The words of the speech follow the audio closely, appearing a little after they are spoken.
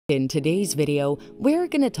In today's video, we're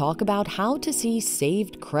going to talk about how to see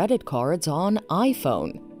saved credit cards on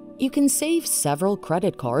iPhone. You can save several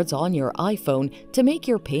credit cards on your iPhone to make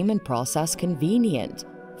your payment process convenient.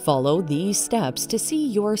 Follow these steps to see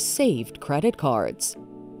your saved credit cards.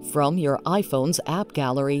 From your iPhone's app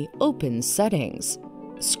gallery, open Settings.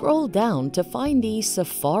 Scroll down to find the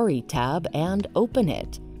Safari tab and open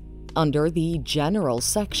it. Under the General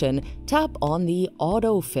section, tap on the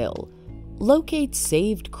Autofill. Locate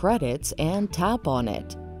saved credits and tap on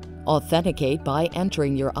it. Authenticate by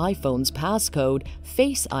entering your iPhone's passcode,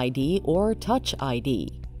 Face ID, or Touch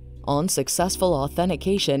ID. On successful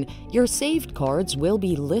authentication, your saved cards will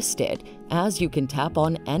be listed, as you can tap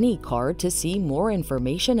on any card to see more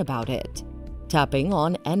information about it. Tapping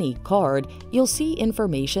on any card, you'll see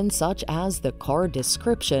information such as the card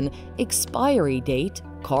description, expiry date,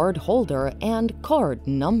 card holder, and card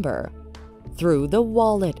number. Through the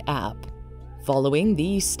Wallet app. Following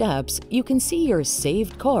these steps, you can see your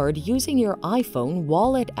saved card using your iPhone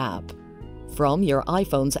Wallet app. From your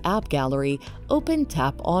iPhone's app gallery, open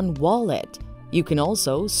Tap on Wallet. You can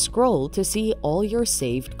also scroll to see all your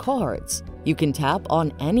saved cards. You can tap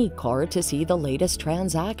on any card to see the latest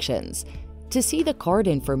transactions. To see the card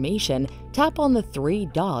information, tap on the three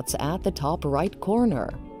dots at the top right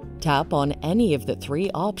corner. Tap on any of the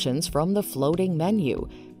three options from the floating menu.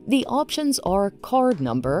 The options are Card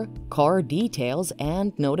Number, Card Details,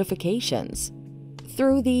 and Notifications.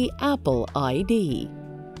 Through the Apple ID.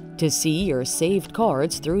 To see your saved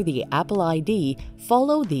cards through the Apple ID,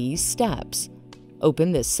 follow these steps.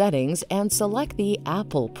 Open the settings and select the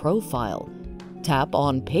Apple profile. Tap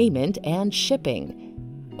on Payment and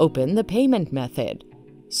Shipping. Open the payment method.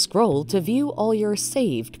 Scroll to view all your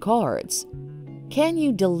saved cards. Can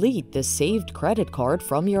you delete the saved credit card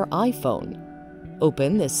from your iPhone?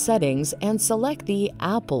 Open the settings and select the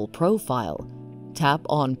Apple profile. Tap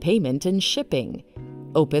on Payment and Shipping.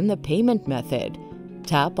 Open the payment method.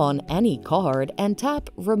 Tap on any card and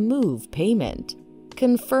tap Remove Payment.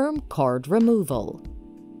 Confirm card removal.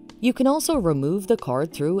 You can also remove the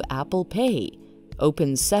card through Apple Pay.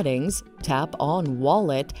 Open Settings, tap on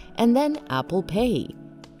Wallet, and then Apple Pay.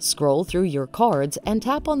 Scroll through your cards and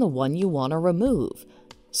tap on the one you want to remove.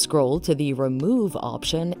 Scroll to the Remove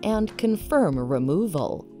option and confirm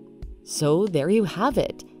removal. So there you have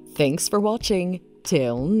it. Thanks for watching.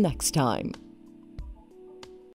 Till next time.